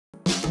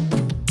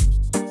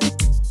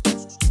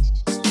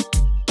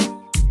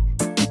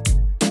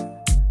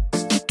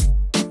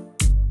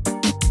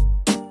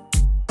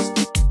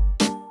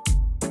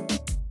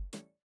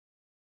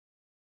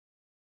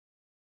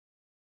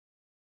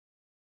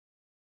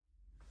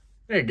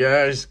Hey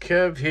guys,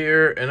 Kev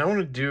here, and I want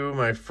to do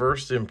my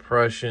first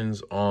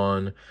impressions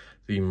on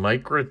the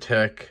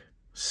Microtech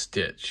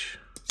Stitch.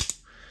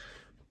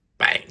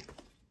 Bang!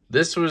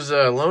 This was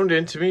loaned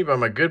into me by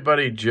my good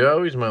buddy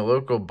Joe. He's my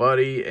local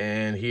buddy,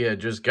 and he had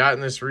just gotten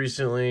this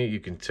recently.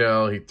 You can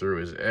tell he threw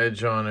his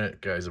edge on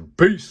it. Guy's a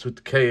beast with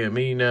the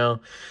KME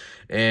now.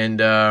 And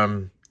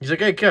he's like,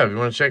 hey Kev, you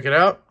want to check it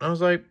out? I was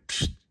like,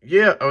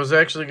 yeah. I was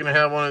actually going to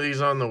have one of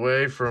these on the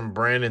way from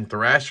Brandon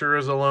Thrasher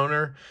as a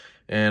loaner.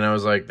 And I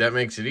was like, that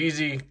makes it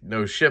easy.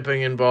 No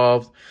shipping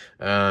involved.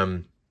 So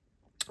I'm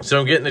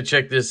getting to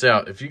check this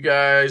out. If you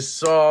guys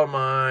saw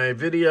my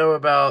video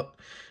about,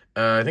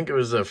 I think it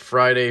was a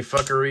Friday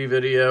fuckery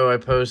video I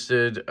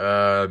posted.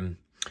 I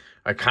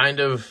kind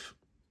of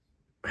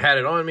had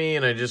it on me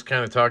and I just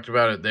kind of talked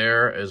about it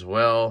there as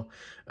well.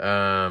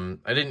 I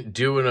didn't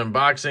do an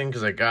unboxing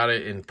because I got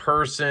it in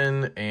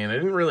person and I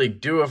didn't really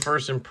do a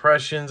first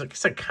impressions. I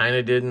guess I kind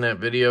of did in that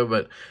video,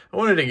 but I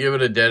wanted to give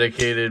it a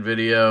dedicated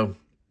video.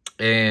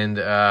 And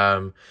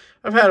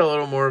I've had a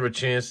little more of a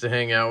chance to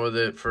hang out with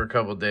it for a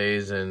couple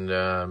days. And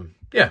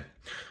yeah,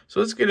 so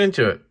let's get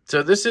into it.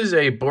 So this is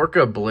a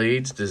Borka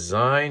Blades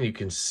design. You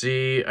can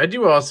see, I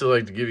do also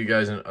like to give you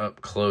guys an up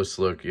close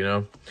look, you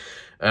know.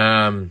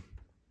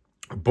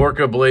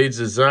 Borka Blades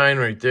design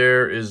right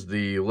there is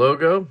the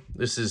logo.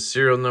 This is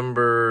serial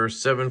number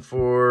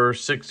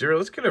 7460.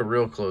 Let's get a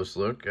real close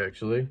look,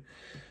 actually.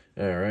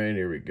 All right,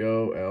 here we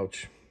go.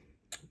 Ouch.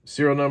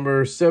 Serial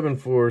number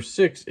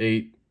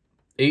 7468.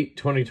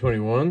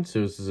 2021, so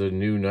this is a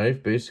new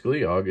knife,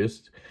 basically,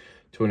 August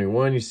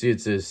 21. You see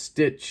it says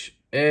Stitch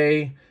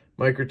A,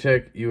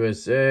 Microtech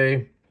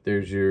USA.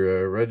 There's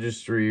your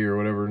registry or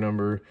whatever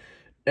number,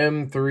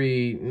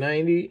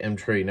 M390,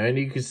 M-Tray90.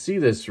 You can see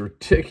this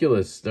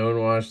ridiculous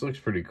stonewash. Looks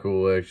pretty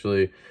cool,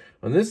 actually.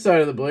 On this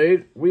side of the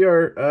blade, we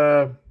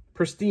are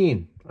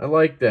pristine. I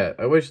like that.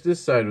 I wish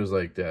this side was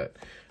like that.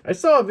 I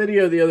saw a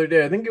video the other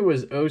day. I think it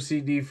was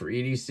OCD for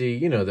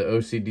EDC. You know, the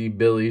OCD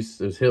billies,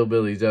 those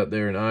hillbillies out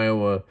there in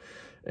Iowa.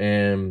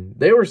 And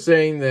they were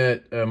saying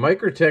that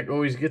Microtech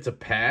always gets a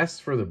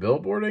pass for the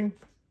billboarding.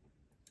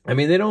 I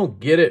mean, they don't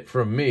get it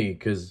from me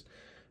because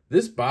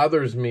this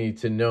bothers me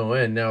to no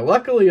end. Now,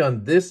 luckily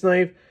on this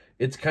knife,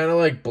 it's kind of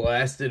like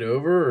blasted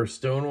over or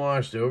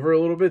stonewashed over a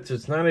little bit. So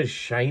it's not as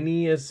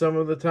shiny as some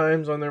of the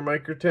times on their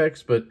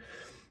Microtechs, but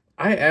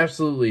I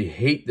absolutely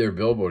hate their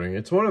billboarding.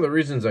 It's one of the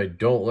reasons I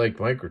don't like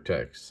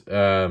Microtechs.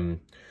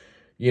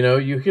 You know,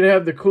 you could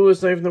have the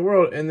coolest knife in the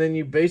world, and then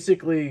you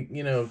basically,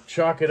 you know,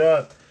 chalk it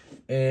up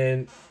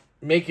and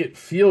make it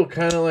feel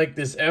kind of like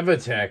this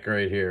Evatac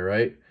right here,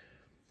 right?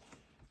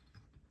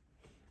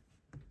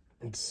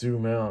 Let's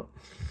zoom out.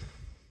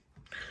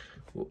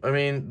 I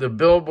mean, the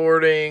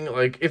billboarding,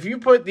 like, if you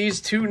put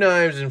these two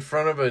knives in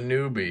front of a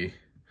newbie,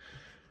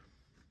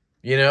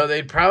 you know,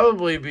 they'd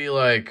probably be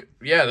like,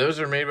 yeah, those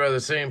are made by the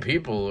same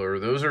people, or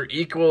those are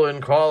equal in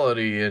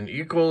quality and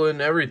equal in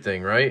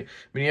everything, right? I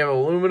mean, you have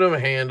aluminum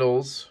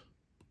handles,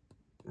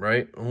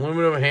 right?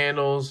 Aluminum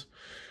handles.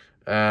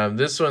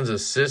 This one's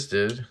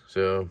assisted,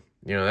 so,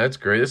 you know, that's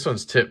great. This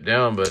one's tipped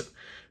down, but,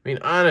 I mean,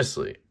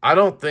 honestly, I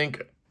don't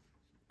think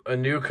a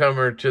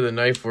newcomer to the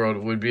knife world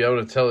would be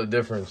able to tell the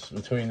difference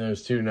between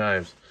those two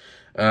knives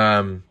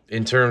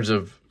in terms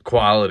of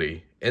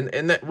quality.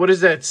 And that, what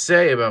does that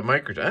say about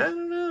Microtech? I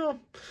don't know.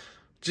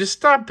 Just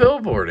stop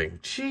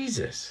billboarding.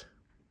 Jesus.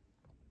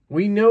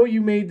 We know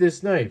you made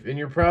this knife, and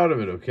you're proud of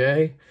it,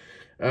 okay?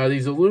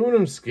 These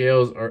aluminum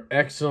scales are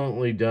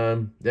excellently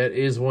done. That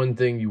is one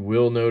thing you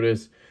will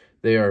notice.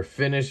 They are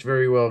finished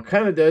very well.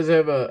 Kind of does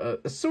have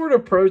a sort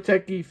of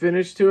Pro-Tech-y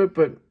finish to it,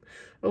 but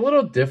a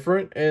little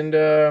different. And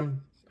I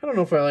don't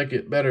know if I like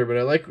it better, but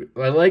I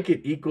like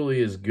it equally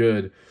as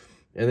good.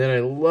 And then I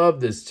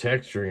love this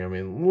texturing. I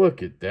mean,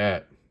 look at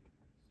that.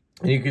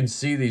 And you can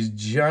see these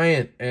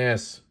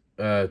giant-ass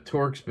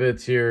Torx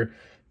bits here.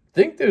 I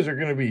think those are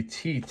going to be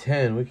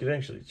T10. We could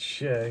actually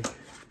check.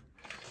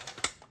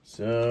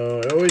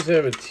 So, I always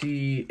have a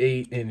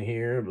T8 in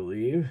here, I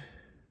believe.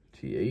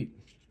 T8.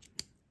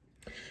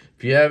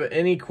 If you have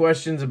any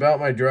questions about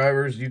my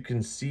drivers, you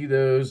can see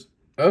those.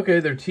 Okay,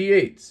 they're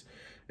T8s.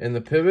 And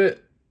the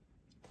pivot,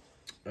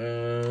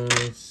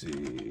 let's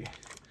see.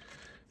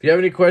 If you have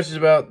any questions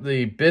about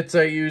the bits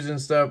I use and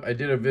stuff, I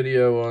did a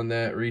video on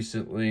that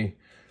recently.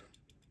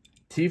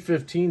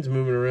 T15's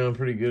moving around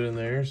pretty good in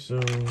there, so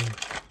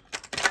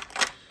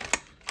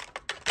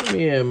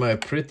yeah, my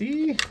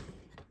pretty.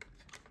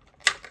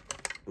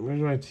 Where's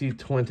my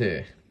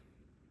T20?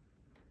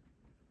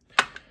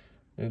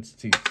 That's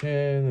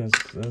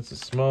T10. That's a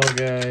small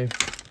guy.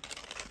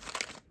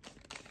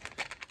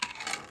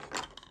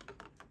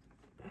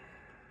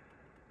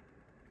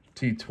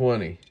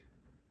 T20.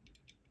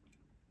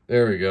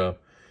 There we go.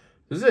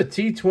 This is a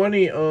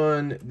T20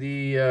 on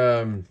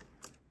the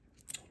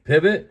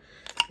pivot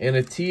and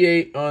a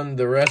T8 on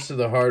the rest of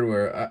the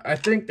hardware. I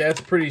think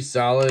that's pretty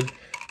solid.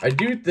 I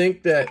do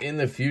think that in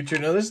the future,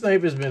 now this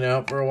knife has been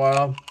out for a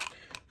while,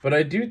 but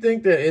I do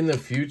think that in the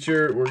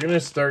future, we're going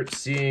to start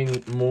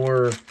seeing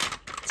more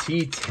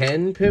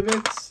T10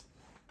 pivots.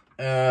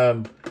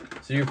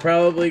 So So you're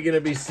probably going to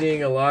be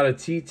seeing a lot of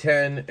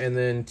T10 and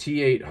then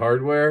T8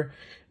 hardware.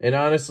 And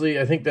honestly,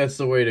 I think that's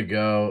the way to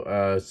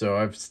go. So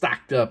I've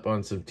stocked up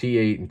on some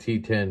T8 and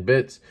T10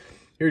 bits.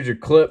 Here's your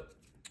clip,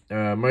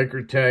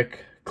 Microtech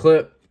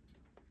clip.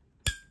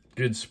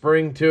 Good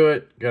spring to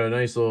it. Got a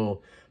nice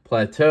little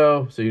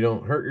plateau so you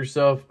don't hurt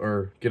yourself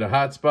or get a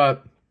hot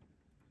spot.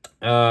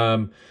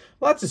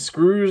 Lots of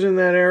screws in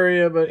that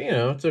area, but you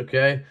know, it's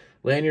okay.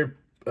 Lanyard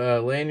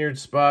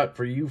spot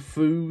for you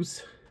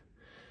foos.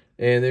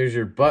 And there's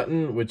your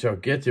button, which I'll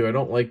get to. I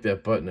don't like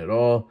that button at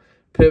all.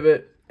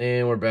 Pivot,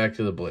 and we're back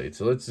to the blade.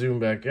 So let's zoom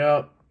back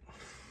out.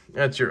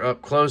 That's your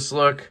up close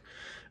look.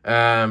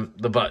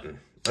 The button.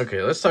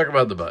 Okay, let's talk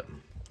about the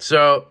button.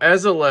 So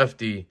as a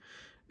lefty,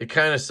 it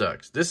kind of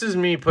sucks. This is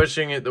me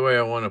pushing it the way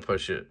I want to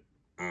push it.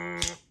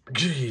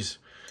 Jeez.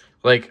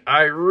 Like,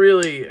 I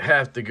really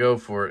have to go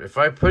for it. If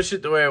I push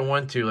it the way I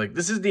want to, like,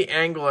 this is the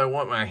angle I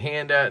want my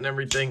hand at and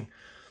everything.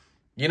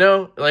 You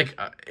know, like,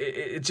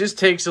 it just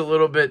takes a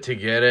little bit to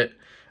get it.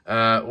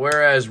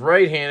 Whereas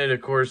right-handed,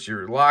 of course,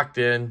 you're locked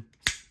in.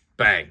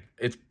 Bang.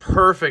 It's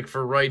perfect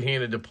for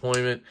right-handed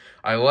deployment.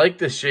 I like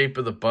the shape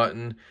of the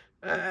button.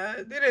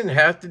 They didn't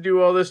have to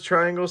do all this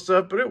triangle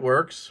stuff, but it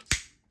works,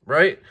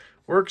 right?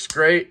 Works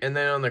great. And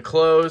then on the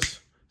close,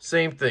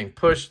 same thing.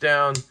 Push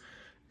down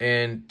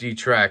and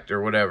detract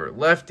or whatever.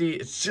 Lefty,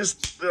 it's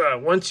just,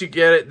 once you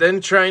get it,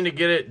 then trying to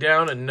get it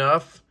down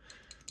enough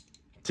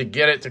to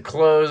get it to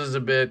close is a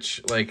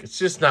bitch. Like, it's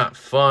just not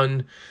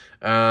fun.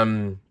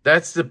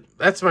 That's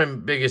my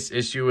biggest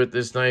issue with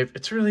this knife.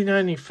 It's really not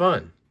any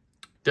fun.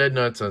 Dead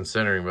nuts on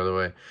centering, by the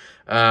way.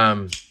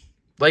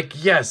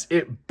 Like, yes,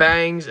 it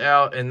bangs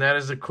out, and that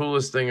is the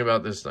coolest thing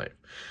about this knife.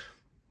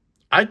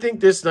 I think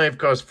this knife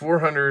costs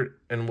 $400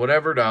 and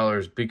whatever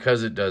dollars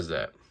because it does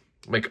that.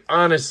 Like,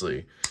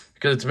 honestly,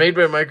 because it's made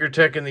by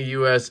Microtech in the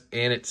U.S.,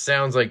 and it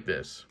sounds like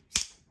this.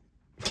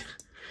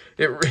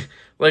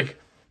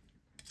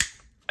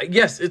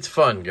 Yes, it's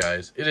fun,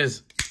 guys. It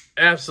is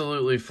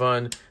absolutely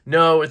fun.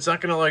 No, it's not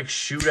going to, like,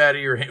 shoot out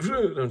of your hand.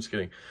 I'm just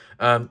kidding.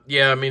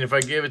 Yeah, I mean, if I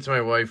gave it to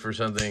my wife or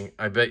something,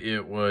 I bet you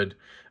it would.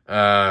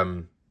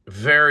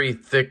 Very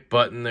thick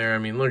button there. I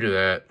mean, look at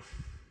that.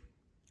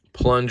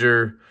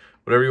 Plunger,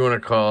 whatever you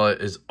want to call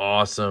it, is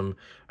awesome.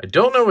 I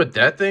don't know what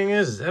that thing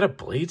is. Is that a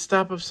blade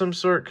stop of some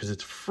sort? Because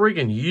it's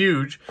freaking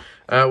huge.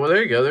 Well,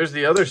 there you go. There's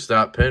the other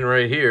stop pin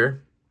right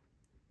here.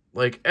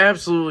 Like,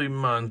 absolutely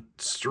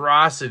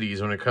monstrosities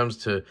when it comes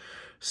to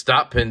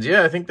stop pins.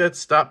 Yeah, I think that's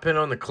stop pin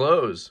on the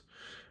close.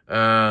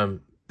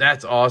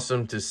 That's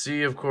awesome to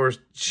see, of course.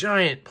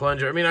 Giant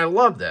plunger. I mean, I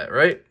love that,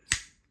 right?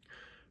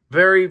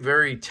 Very,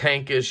 very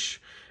tankish.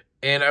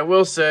 And I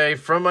will say,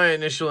 from my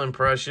initial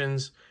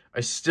impressions, I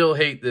still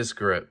hate this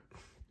grip.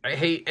 I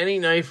hate any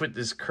knife with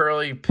this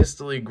curly,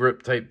 pistol-y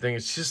grip type thing.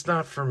 It's just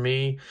not for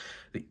me.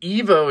 The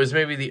Evo is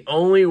maybe the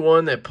only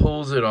one that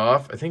pulls it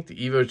off. I think the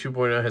Evo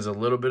 2.0 has a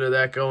little bit of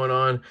that going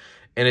on,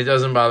 and it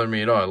doesn't bother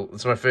me at all.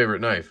 It's my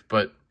favorite knife,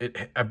 but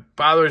it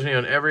bothers me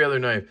on every other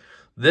knife.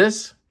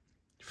 This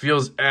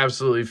feels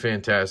absolutely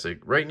fantastic.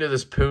 Right into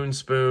this Poon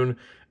spoon,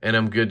 and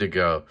I'm good to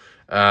go.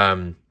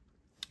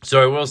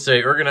 So I will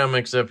say,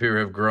 ergonomics up here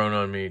have grown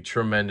on me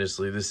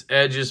tremendously. This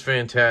edge is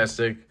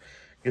fantastic.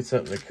 Get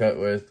something to cut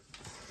with.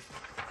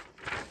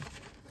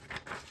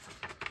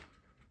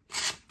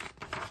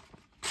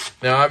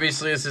 Now,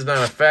 obviously, this is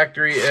not a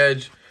factory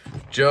edge.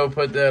 Joe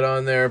put that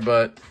on there,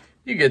 but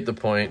you get the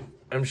point.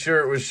 I'm sure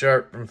it was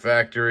sharp from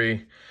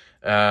factory.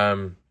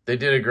 They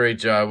did a great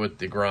job with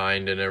the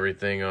grind and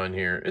everything on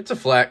here. It's a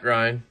flat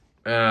grind.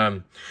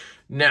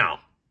 Now,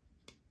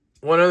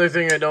 one other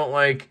thing I don't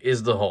like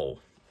is the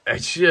hole. It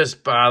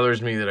just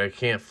bothers me that I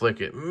can't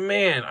flick it.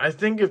 Man, I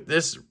think if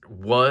this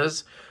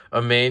was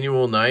a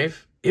manual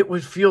knife, it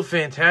would feel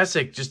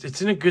fantastic. Just,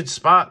 it's in a good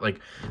spot. Like,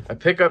 I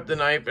pick up the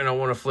knife and I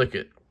want to flick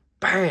it.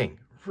 Bang,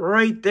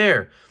 right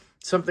there.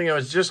 Something I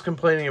was just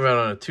complaining about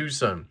on a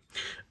Tucson.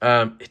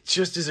 It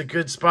just is a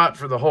good spot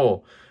for the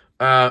hole.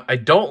 I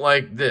don't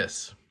like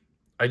this.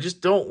 I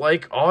just don't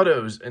like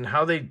autos and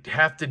how they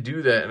have to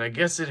do that. And I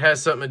guess it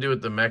has something to do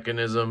with the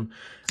mechanism,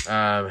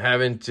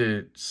 having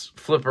to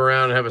flip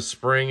around and have a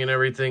spring and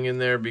everything in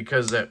there,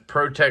 because that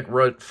ProTech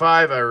Runt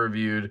 5 I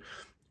reviewed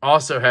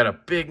also had a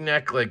big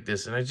neck like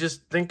this. And I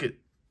just think it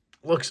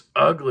looks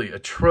ugly,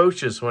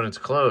 atrocious when it's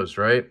closed,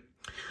 right?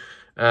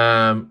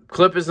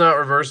 Clip is not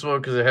reversible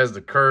because it has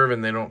the curve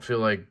and they don't feel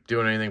like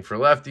doing anything for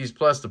lefties.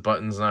 Plus the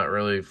button's not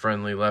really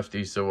friendly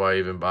lefty, so why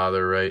even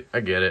bother, right?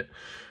 I get it.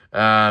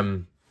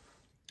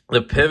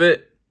 The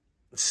pivot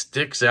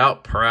sticks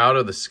out proud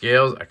of the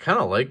scales. I kind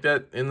of like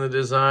that in the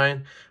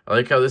design. I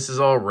like how this is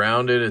all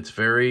rounded. It's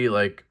very,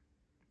 like,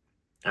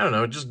 I don't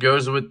know, it just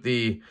goes with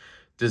the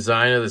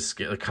design of the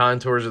scale, the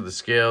contours of the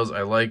scales.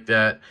 I like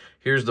that.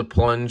 Here's the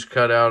plunge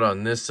cutout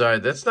on this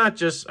side. That's not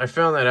just, I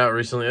found that out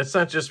recently, that's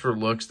not just for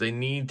looks. They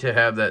need to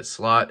have that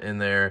slot in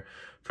there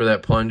for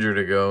that plunger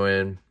to go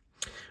in.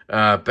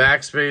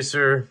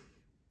 Backspacer,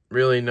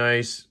 really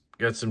nice.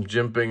 Got some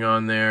jimping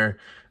on there.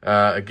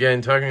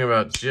 Again, talking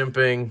about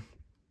jimping,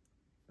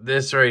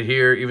 this right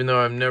here, even though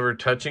I'm never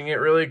touching it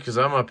really because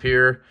I'm up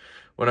here,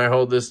 when I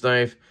hold this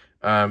knife.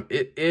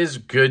 It is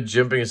good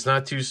jimping. It's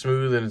not too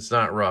smooth and it's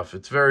not rough.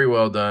 It's very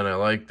well done. I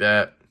like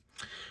that.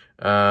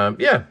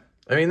 Yeah,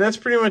 I mean, that's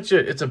pretty much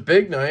it. It's a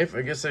big knife.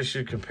 I guess I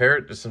should compare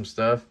it to some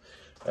stuff.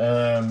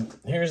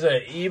 Here's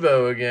that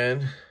Evo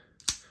again.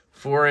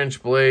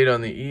 4-inch blade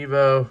on the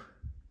Evo.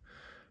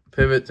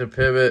 Pivot to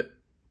pivot.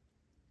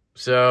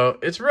 So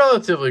it's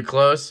relatively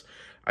close.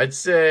 I'd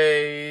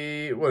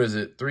say, what is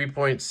it,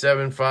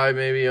 3.75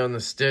 maybe on the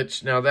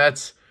stitch. Now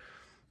that's,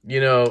 you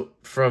know,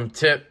 from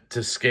tip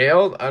to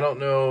scaled. I don't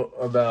know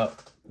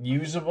about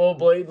usable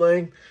blade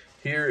length.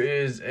 Here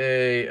is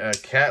a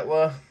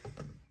Catla.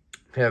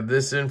 Have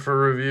this in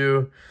for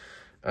review.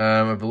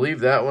 I believe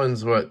that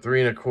one's, what,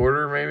 3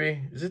 1/4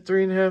 maybe? Is it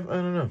 3 1/2? I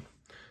don't know.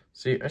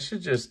 See, I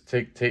should just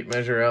take tape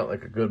measure out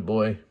like a good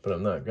boy, but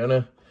I'm not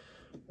gonna.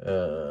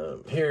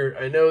 Here,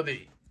 I know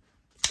the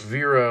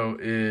Vero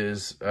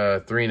is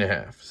 3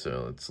 1/2,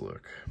 so let's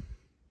look.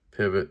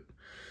 Pivot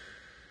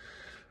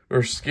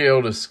or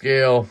scale to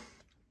scale,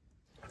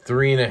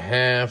 3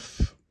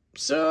 1/2.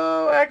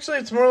 So actually,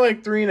 it's more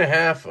like 3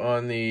 1/2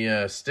 on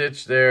the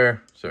stitch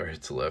there. Sorry,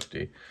 it's a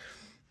lefty.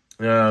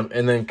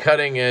 And then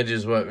cutting edge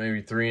is what,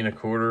 maybe 3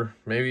 1/4,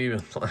 maybe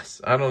even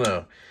less. I don't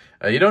know.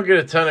 You don't get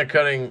a ton of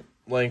cutting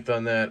length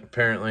on that,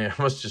 apparently. I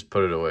must just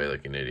put it away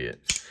like an idiot.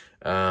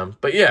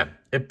 But yeah,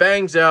 it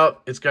bangs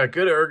out. It's got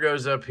good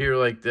ergos up here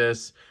like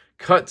this.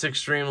 Cuts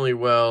extremely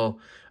well.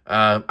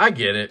 I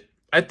get it.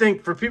 I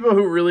think for people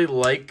who really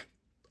like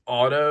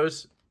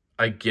autos,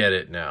 I get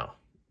it now.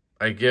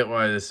 I get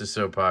why this is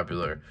so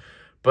popular.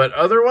 But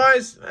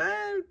otherwise,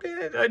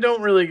 I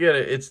don't really get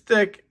it. It's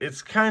thick.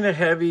 It's kind of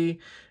heavy.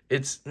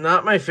 It's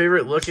not my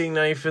favorite looking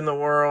knife in the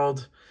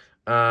world.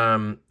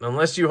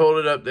 Unless you hold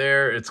it up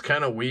there, it's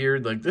kind of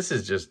weird. Like, this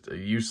is just a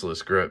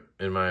useless grip,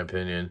 in my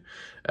opinion.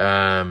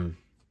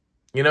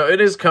 You know,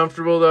 it is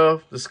comfortable,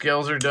 though. The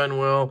scales are done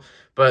well.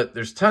 But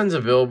there's tons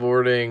of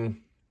billboarding.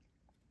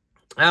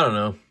 I don't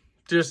know.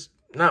 Just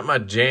not my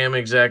jam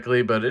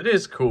exactly, but it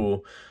is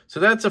cool.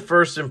 So that's a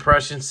first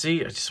impression.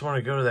 See, I just want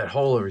to go to that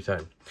hole every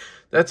time.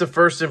 That's a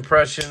first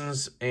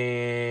impressions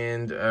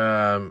and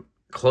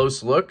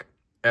close look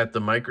at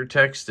the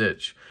Microtech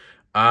stitch.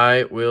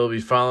 I will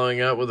be following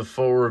up with a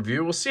full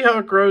review. We'll see how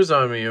it grows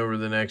on me over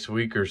the next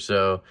week or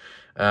so.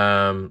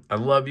 I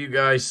love you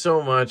guys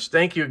so much.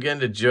 Thank you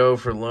again to Joe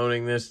for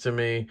loaning this to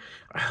me.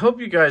 I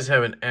hope you guys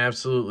have an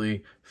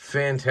absolutely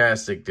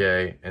fantastic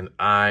day, and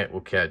I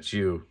will catch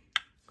you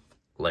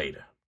later.